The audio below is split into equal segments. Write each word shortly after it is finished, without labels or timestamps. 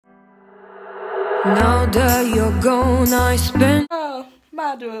Now that you're gone, I spend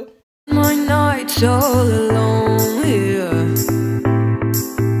my nights all alone here,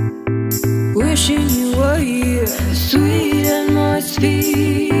 wishing you were here, sweet atmosphere.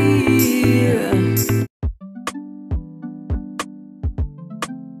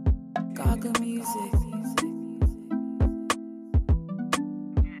 Gaga music.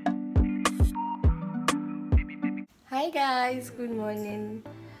 Hi guys, good morning.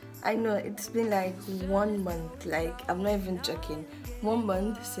 I know it's been like 1 month, like I'm not even joking, 1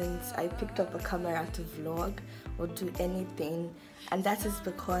 month since I picked up a camera to vlog or do anything, and that is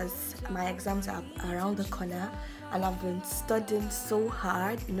because my exams are around the corner and I've been studying so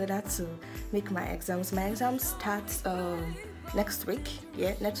hard in order to make my exams. My exams start next week,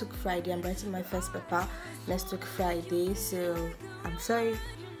 next week Friday. I'm writing my first paper next week Friday, so I'm sorry,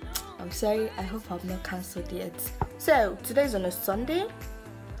 I hope I'm not cancelled yet. So today's on a Sunday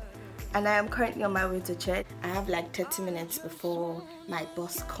and I am currently on my way to church. I have like 30 minutes before my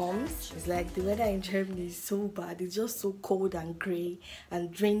bus comes. It's like the weather in Germany is so bad. It's just so cold and grey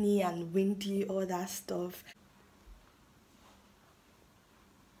and rainy and windy, all that stuff.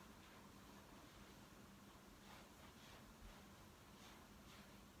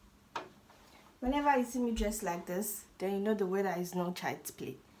 Whenever you see me dressed like this, then you know the weather is no child's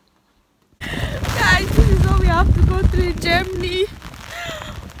play. Guys, this is what we have to go through in Germany.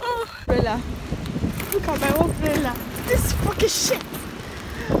 Oh, umbrella. Look at my umbrella. This fucking shit.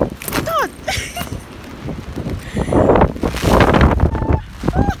 God.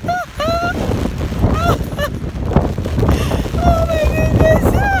 Oh my goodness.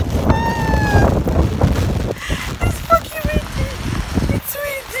 It's fucking windy. It's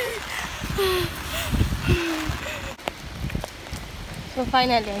windy. So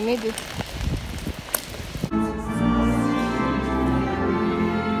finally I made it.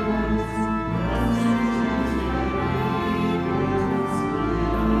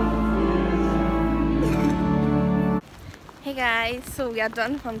 Hey guys, so we are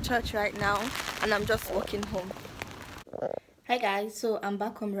done from church right now and I'm just walking home. Hi guys, so I'm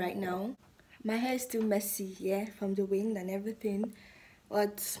back home right now. My hair is still messy, from the wind and everything,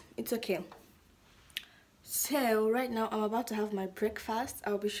 but it's okay. So right now I'm about to have my breakfast.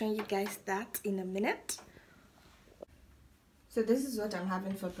 I'll be showing you guys that in a minute. So this is what I'm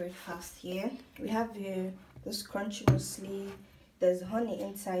having for breakfast here. We have this crunchy muesli. There's honey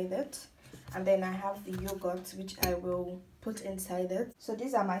inside it, and then I have the yogurt which I will put inside it. So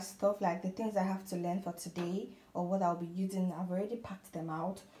these are my stuff, like the things I have to learn for today or what I'll be using. I've already packed them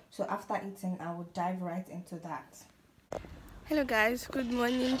out, so after eating I will dive right into that. Hello guys, good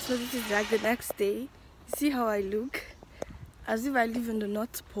morning. So this is like the next day. See how I look? As if I live in the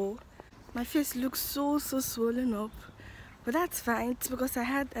North Pole. My face looks so swollen up, but that's fine. It's because I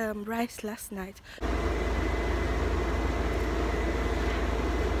had rice last night.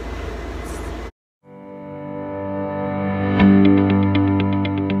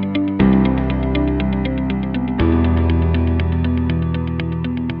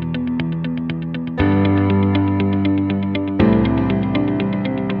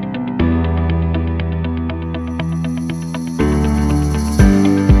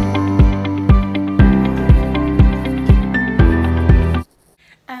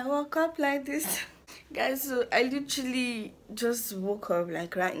 Up like this, guys. So I literally just woke up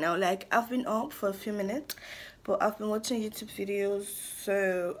like right now. Like I've been up for a few minutes, but I've been watching YouTube videos.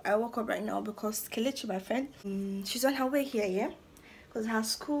 So I woke up right now because Kelechi, my friend, she's on her way here, because her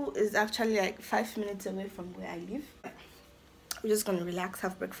school is actually like 5 minutes away from where I live. We're just gonna relax,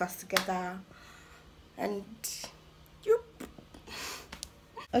 have breakfast together, and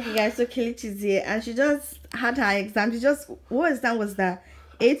okay guys, so Kelechi's here and she just had her exam. What exam was that?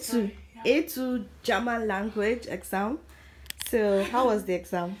 A2 German language exam. So how was the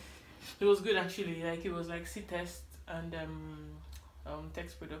exam? It was good actually. Like it was like C test and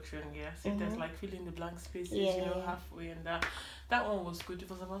text production. C test, like filling the blank spaces, you know, halfway, and that one was good. It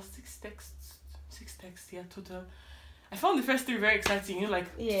was about six texts total. I found the first 3 very exciting, you know, like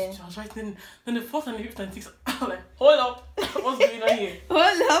I was writing, then the 4th and the 5th and 6th, I was like, hold up, what's going on here?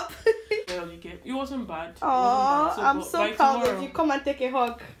 Hold up. Well, it wasn't bad. Oh, I'm so proud of you. Come and take a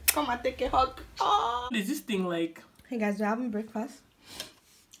hug. Oh. There's this thing like, hey guys, we're having breakfast.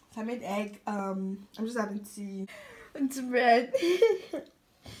 So I made egg. I'm just having tea and some bread.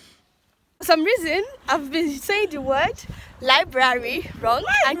 For some reason, I've been saying the word library wrong.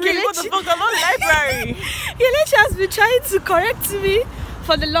 And Kelechi, what the fuck, I'm not library. Kelechi has been trying to correct me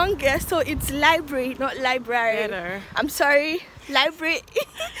for the longest, so it's library, not library. Better. I'm sorry. library.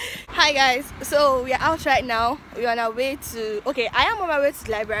 Hi guys, so we are out right now. We're on our way to, okay, I am on my way to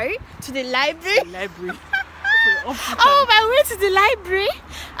the library. Library. I'm on my way to the library.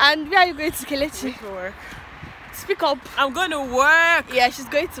 And where are you going to, Kelechi? For work. Speak up. I'm going to work. Yeah, she's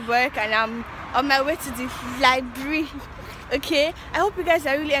going to work and I'm on my way to the library. Okay, I hope you guys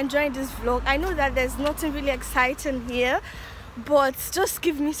are really enjoying this vlog. I know that there's nothing really exciting here, but just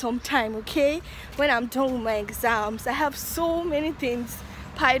give me some time, okay? When I'm done with my exams, I have so many things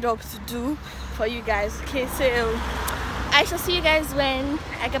piled up to do for you guys, okay? So I shall see you guys when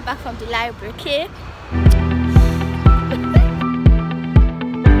I get back from the library, okay?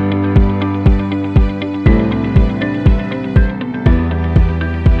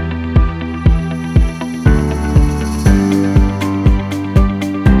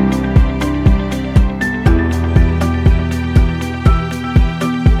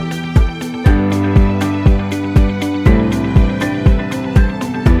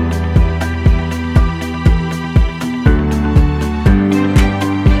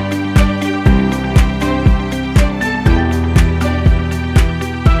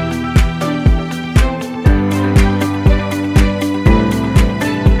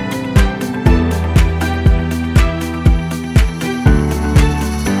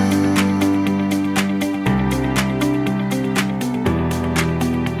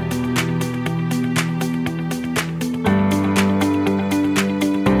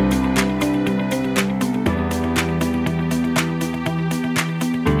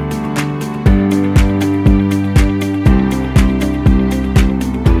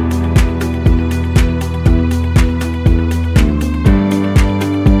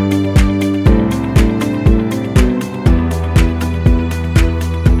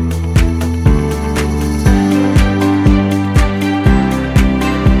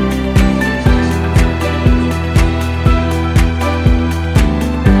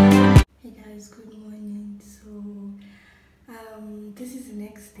 This is the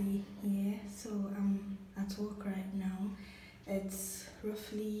next day here, so I'm at work right now. It's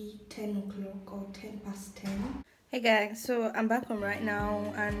roughly 10 o'clock or 10 past 10. Hey guys, so I'm back home right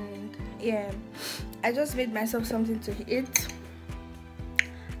now and yeah, I just made myself something to eat.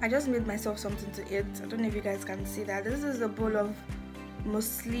 I don't know if you guys can see that. This is a bowl of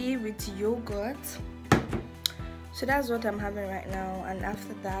muesli with yogurt. So that's what I'm having right now, and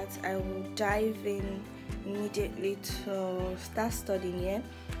after that I will dive in immediately to start studying. Yeah,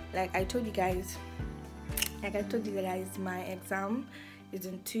 like I told you guys, my exam is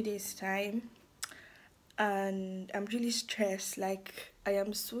in 2 days time and I'm really stressed. Like I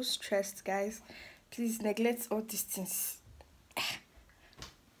am so stressed, guys. Please neglect all these things.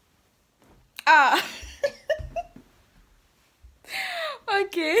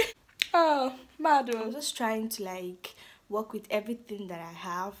 Okay. I'm just trying to like work with everything that I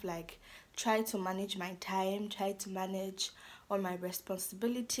have, like try to manage my time, try to manage all my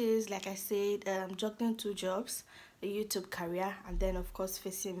responsibilities. Like I said, juggling 2 jobs, a YouTube career, and then of course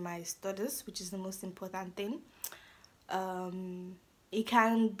facing my studies, which is the most important thing. It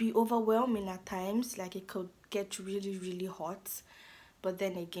can be overwhelming at times, like it could get really hot, but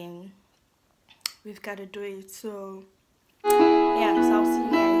then again we've got to do it. So yeah, so I'll see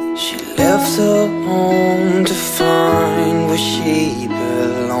you guys. She left her home to find where she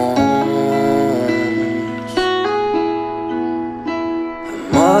belongs.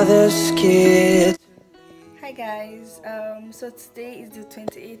 Her mother's kid. Hi guys, so today is the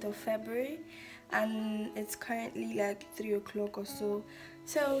 28th of February and it's currently like 3 o'clock or so.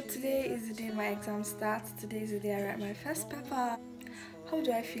 So today is the day my exam starts. Today is the day I write my first paper. How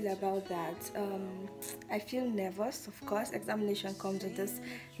do I feel about that? I feel nervous, of course. Examination comes with this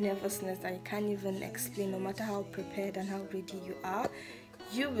nervousness that you can't even explain. No matter how prepared and how ready you are,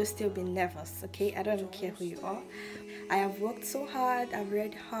 you will still be nervous, okay? I don't even care who you are. I have worked so hard, I've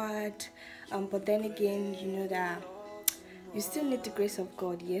read hard, but then again, you know that you still need the grace of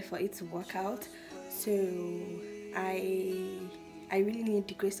God, yeah, for it to work out. So I really need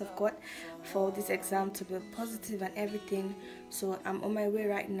the grace of God for this exam to be positive and everything. So I'm on my way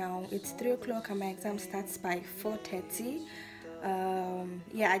right now. It's 3 o'clock and my exam starts by 4:30.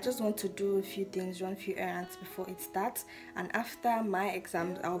 Yeah, I just want to do a few things, run a few errands before it starts, and after my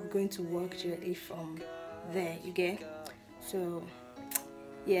exams I'll be going to work directly from there, you get? So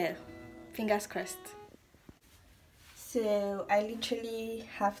yeah, fingers crossed. So I literally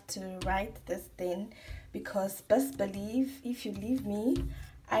have to write this thing because best believe if you leave me,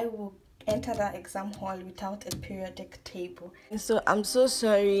 I will enter that exam hall without a periodic table. So I'm so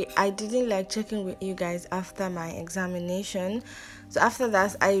sorry I didn't like checking with you guys after my examination. So after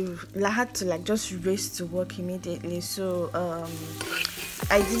that I had to like just race to work immediately. So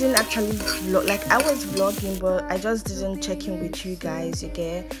I didn't actually vlog, like I was vlogging but I just didn't check in with you guys, you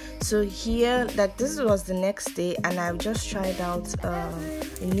get. So here, like this was the next day and I've just tried out a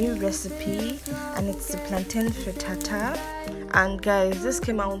new recipe and it's the plantain frittata. And guys, this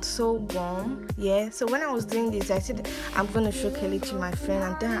came out so warm. Yeah, so when I was doing this I said I'm gonna show Kelly to my friend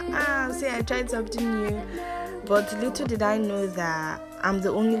and then say I tried something new. But little did I know that I'm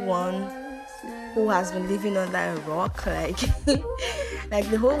the only one who has been living under a rock. Like like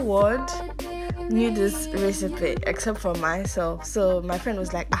the whole world knew this recipe except for myself. So my friend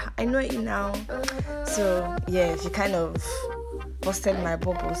was like, I know it now. So yeah, she kind of busted my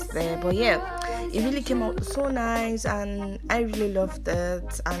bubbles there. But yeah, it really came out so nice and I really loved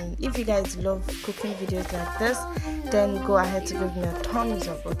it. And if you guys love cooking videos like this, then go ahead to give me a thumbs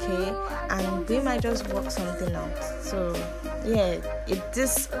up, okay? And we might just work something out. So yeah,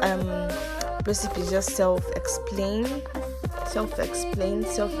 this recipe is just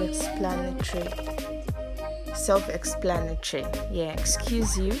self-explanatory. Yeah,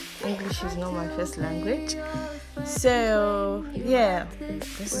 excuse you, English is not my first language. So yeah,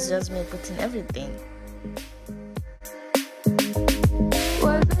 this is just me putting everything.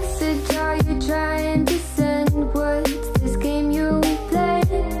 What message are you trying to send? What's this game you play?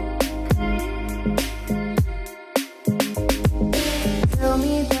 Tell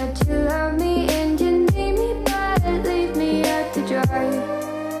me that you love me and you need me, but leave me out to dry.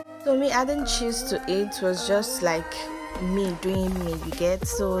 So me adding cheese to it was just like me doing me, you get.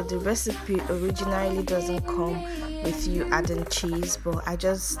 So the recipe originally doesn't come with you adding cheese, but I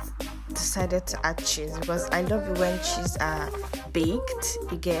just decided to add cheese because I love it when cheese are baked,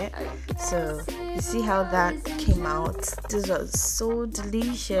 you get. So you see how that came out. This was so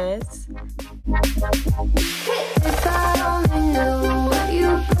delicious. If I only knew what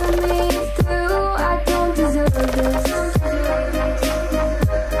you put me through, I don't deserve this.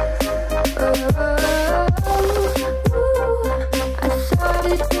 I thought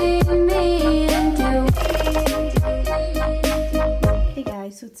it'd be me and you. Hey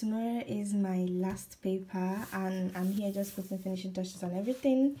guys, so tomorrow is my last paper and I'm here just putting finishing touches on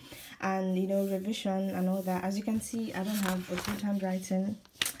everything and revision and all that. As you can see, I don't have a good handwriting,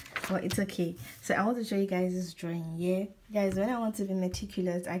 but it's okay. So I want to show you guys this drawing. Yeah guys, when I want to be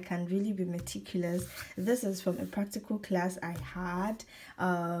meticulous, I can really be meticulous. This is from a practical class I had,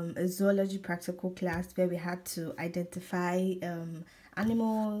 a zoology practical class where we had to identify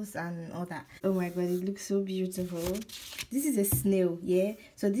animals and all that. Oh my god, it looks so beautiful. This is a snail, yeah.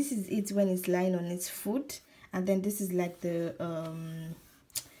 So this is it when it's lying on its foot, and then this is like the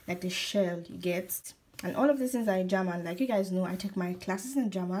shell you get. And all of these things are in German. Like you guys know, I take my classes in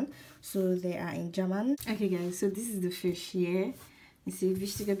German, so they are in German. Okay guys, so this is the fish here. You see,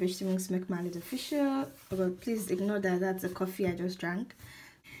 wichtige Bestimmungsmerkmale der Fische. But please ignore that, that's a coffee I just drank.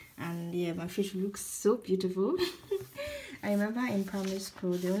 And yeah, my fish looks so beautiful. I remember in primary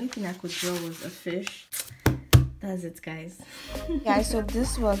school, the only thing I could draw was a fish. That's it guys. Guys, so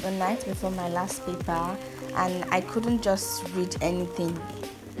this was the night before my last paper and I couldn't just read anything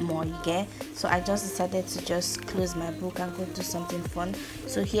more, you get. So I just decided to just close my book and go do something fun.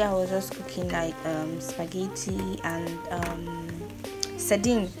 So here I was just cooking like spaghetti and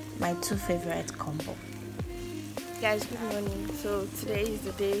sardine, my two favorite combo. Guys, good morning. So today is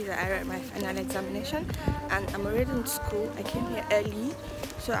the day that I write my final examination and I'm already in school. I came here early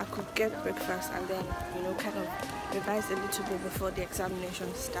so I could get breakfast and then kind of revise a little bit before the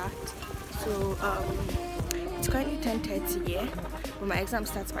examination starts. So it's currently 10:30 here, but my exam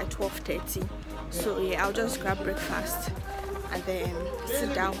starts by 12:30. So yeah, I'll just grab breakfast and then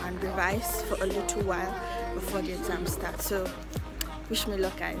sit down and revise for a little while before the exam starts. So wish me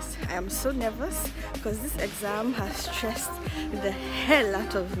luck guys. I am so nervous because this exam has stressed the hell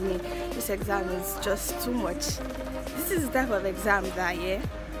out of me. This exam is just too much. This is the type of exam that you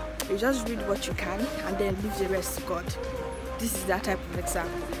just read what you can and then leave the rest to God. This is that type of exam.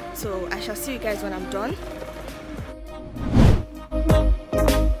 So I shall see you guys when I'm done.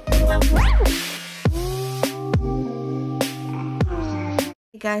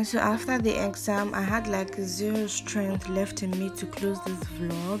 Guys, so after the exam I had like zero strength left in me to close this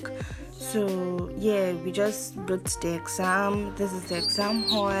vlog. So yeah, we just wrote the exam. This is the exam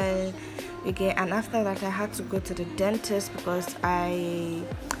hall, okay. And after that I had to go to the dentist because I've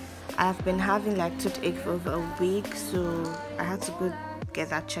been having like toothache for over a week, so I had to go get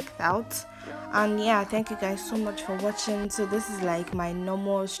that checked out. And yeah, thank you guys so much for watching. So this is like my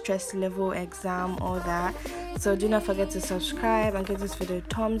normal stress level exam, all that. So do not forget to subscribe and give this video a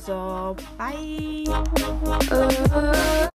thumbs up. Bye.